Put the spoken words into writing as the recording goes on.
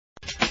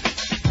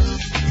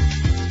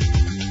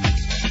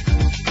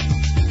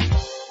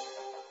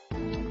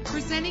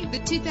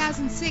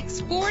2006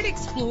 Ford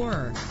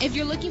Explorer. If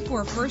you're looking for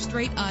a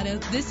first-rate auto,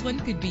 this one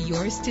could be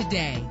yours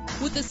today.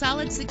 With a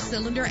solid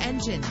 6-cylinder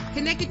engine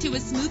connected to a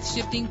smooth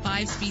shifting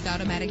 5-speed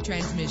automatic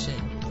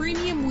transmission.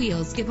 Premium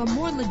wheels give a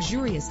more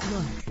luxurious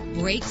look.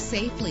 Brake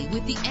safely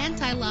with the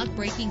anti-lock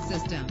braking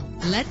system.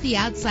 Let the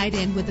outside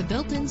in with a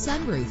built-in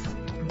sunroof.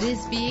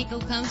 This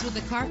vehicle comes with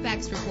a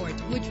Carfax report,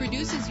 which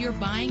reduces your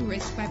buying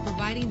risk by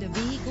providing the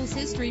vehicle's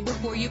history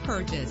before you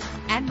purchase.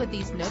 And with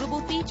these notable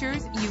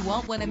features, you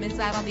won't want to miss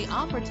out on the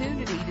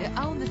opportunity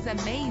to own this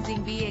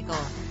amazing vehicle.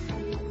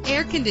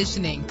 Air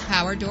conditioning,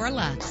 power door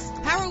locks,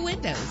 power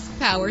windows,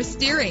 power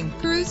steering,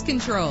 cruise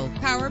control,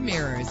 power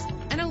mirrors,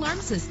 an alarm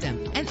system,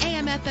 an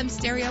AM/FM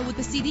stereo with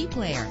a CD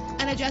player,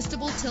 an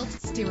adjustable tilt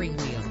steering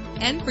wheel.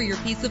 And for your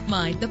peace of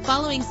mind, the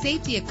following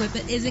safety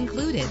equipment is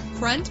included: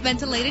 front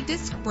ventilated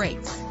disc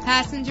brakes,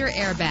 passenger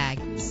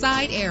airbag,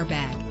 side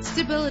airbag,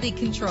 stability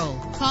control.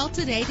 Call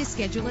today to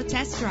schedule a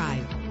test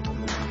drive.